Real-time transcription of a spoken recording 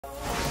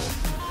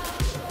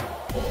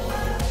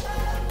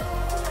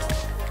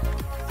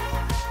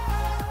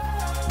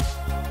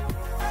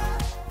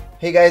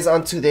Hey guys,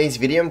 on today's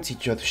video, I'm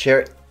teaching you how to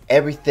share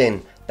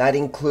everything. That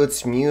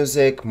includes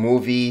music,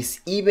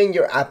 movies, even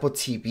your Apple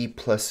TV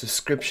Plus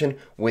subscription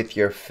with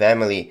your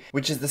family,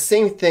 which is the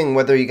same thing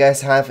whether you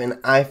guys have an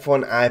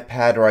iPhone,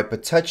 iPad, or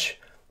iPod Touch.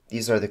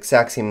 These are the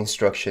exact same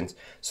instructions.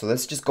 So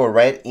let's just go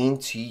right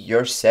into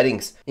your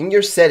settings. In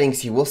your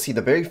settings, you will see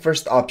the very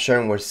first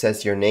option where it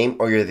says your name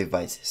or your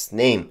device's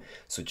name.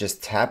 So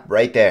just tap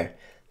right there.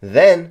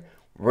 Then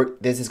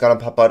this is gonna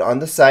pop out on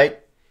the side,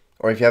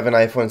 or if you have an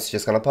iPhone, it's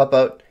just gonna pop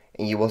out.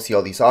 And you will see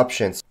all these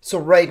options. So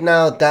right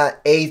now,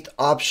 that 8th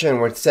option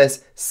where it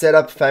says set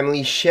up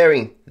family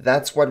sharing,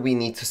 that's what we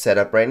need to set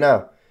up right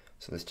now.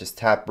 So let's just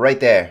tap right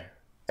there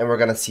and we're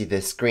gonna see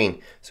this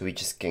screen. So we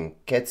just can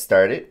get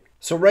started.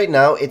 So right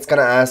now it's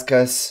gonna ask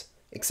us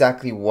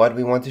exactly what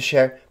we want to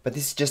share, but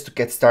this is just to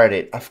get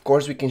started. Of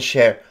course we can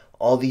share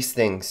all these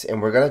things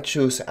and we're gonna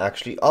choose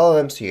actually all of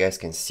them so you guys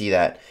can see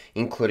that,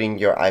 including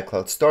your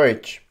iCloud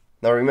storage.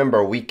 Now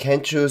remember, we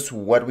can choose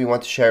what we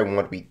want to share and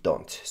what we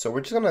don't. So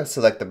we're just gonna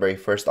select the very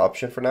first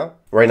option for now.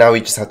 Right now we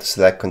just have to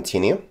select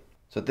continue.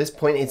 So at this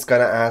point it's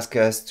gonna ask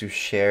us to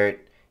share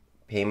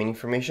payment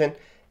information.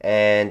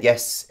 And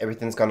yes,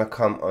 everything's gonna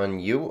come on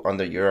you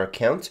under your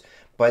account,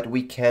 but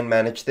we can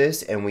manage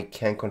this and we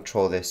can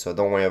control this. So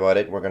don't worry about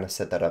it. We're gonna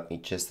set that up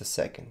in just a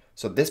second.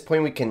 So at this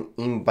point we can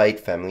invite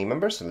family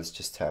members. So let's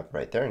just tap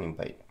right there and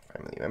invite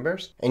family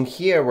members. And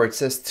here where it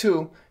says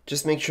to,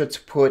 just make sure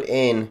to put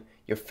in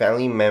your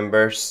family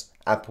members'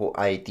 Apple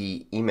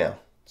ID email.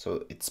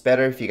 So it's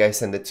better if you guys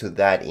send it to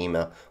that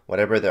email.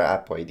 Whatever their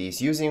Apple ID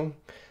is using,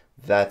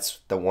 that's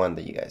the one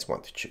that you guys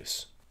want to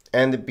choose.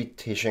 And the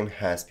invitation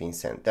has been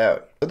sent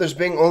out. So there's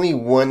been only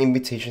one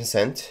invitation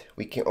sent.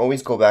 We can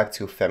always go back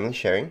to family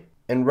sharing.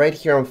 And right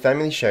here on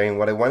family sharing,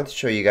 what I wanted to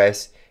show you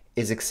guys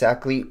is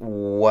exactly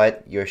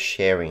what you're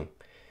sharing.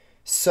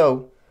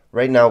 So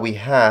right now we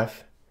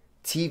have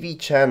TV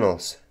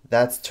channels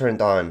that's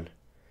turned on.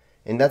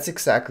 And that's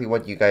exactly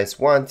what you guys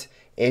want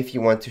if you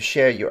want to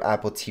share your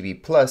Apple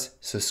TV Plus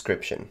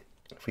subscription.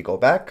 If we go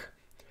back,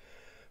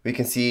 we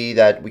can see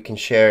that we can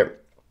share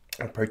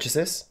our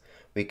purchases,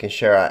 we can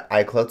share our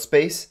iCloud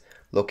space,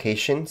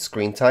 location,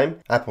 screen time,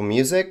 Apple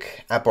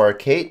Music, Apple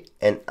Arcade,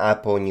 and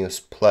Apple News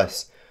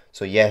Plus.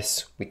 So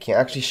yes, we can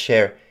actually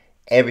share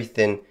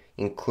everything,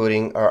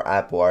 including our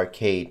Apple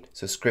Arcade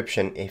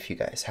subscription if you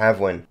guys have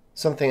one.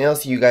 Something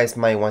else you guys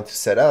might want to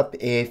set up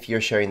if you're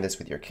sharing this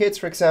with your kids,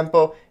 for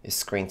example, is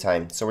screen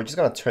time. So we're just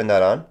gonna turn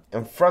that on.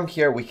 And from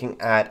here, we can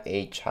add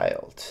a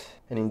child.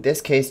 And in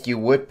this case, you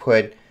would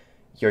put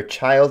your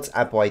child's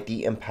Apple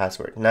ID and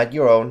password, not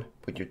your own.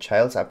 Put your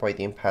child's Apple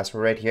ID and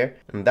password right here.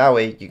 And that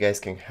way you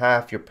guys can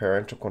have your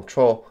parental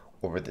control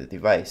over the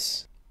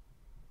device.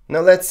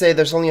 Now let's say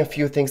there's only a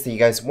few things that you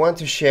guys want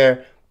to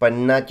share, but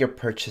not your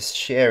purchase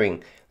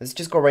sharing. Let's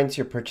just go right into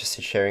your purchase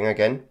sharing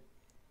again.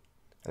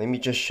 Let me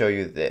just show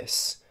you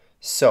this.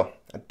 So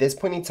at this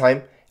point in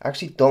time, I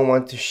actually don't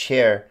want to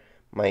share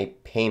my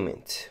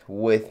payment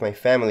with my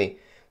family.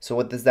 So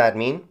what does that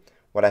mean?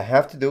 What I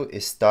have to do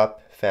is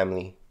stop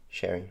family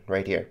sharing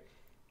right here.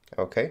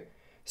 Okay,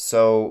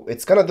 so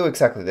it's gonna do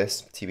exactly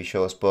this. TV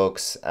shows,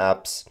 books,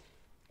 apps,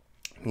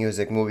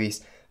 music,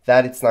 movies,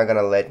 that it's not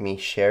gonna let me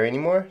share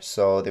anymore.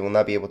 So they will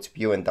not be able to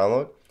view and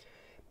download.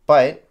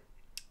 But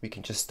we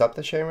can just stop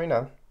the sharing right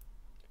now.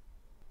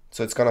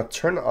 So it's gonna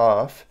turn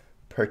off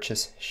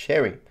purchase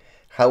sharing.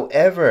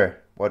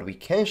 However, what we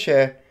can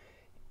share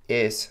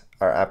is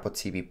our Apple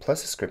TV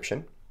Plus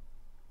subscription.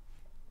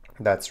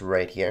 That's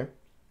right here.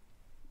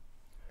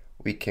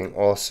 We can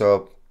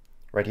also,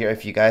 right here,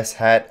 if you guys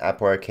had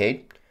Apple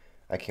Arcade,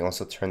 I can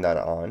also turn that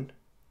on.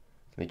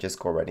 Let me just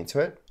go right into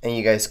it. And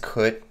you guys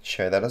could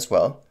share that as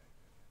well.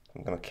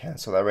 I'm gonna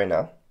cancel that right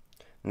now.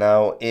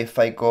 Now, if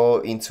I go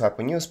into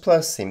Apple News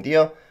Plus, same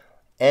deal,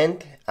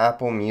 and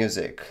Apple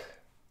Music.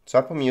 So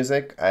Apple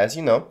Music, as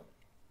you know,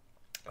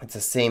 it's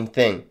the same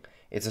thing.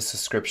 It's a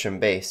subscription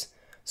base.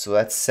 So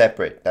that's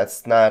separate.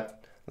 That's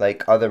not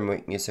like other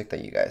music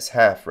that you guys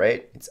have,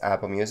 right? It's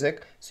Apple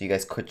Music. So you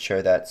guys could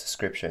share that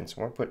subscription.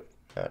 So we'll put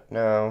that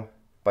now.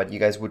 But you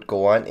guys would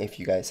go on if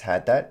you guys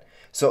had that.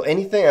 So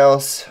anything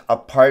else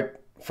apart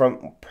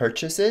from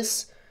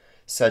purchases,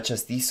 such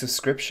as these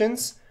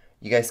subscriptions,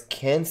 you guys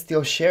can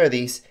still share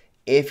these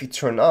if you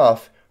turn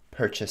off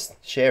purchase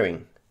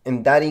sharing.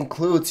 And that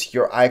includes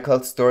your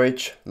iCloud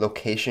storage,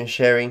 location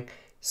sharing,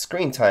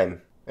 screen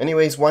time.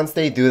 Anyways, once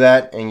they do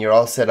that and you're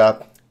all set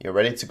up, you're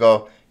ready to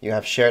go, you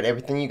have shared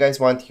everything you guys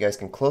want, you guys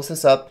can close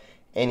this up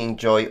and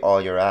enjoy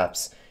all your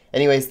apps.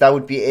 Anyways, that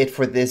would be it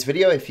for this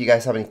video. If you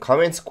guys have any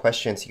comments,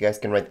 questions, you guys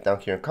can write it down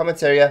here in the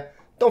comments area.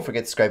 Don't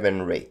forget to subscribe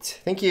and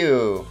rate. Thank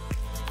you.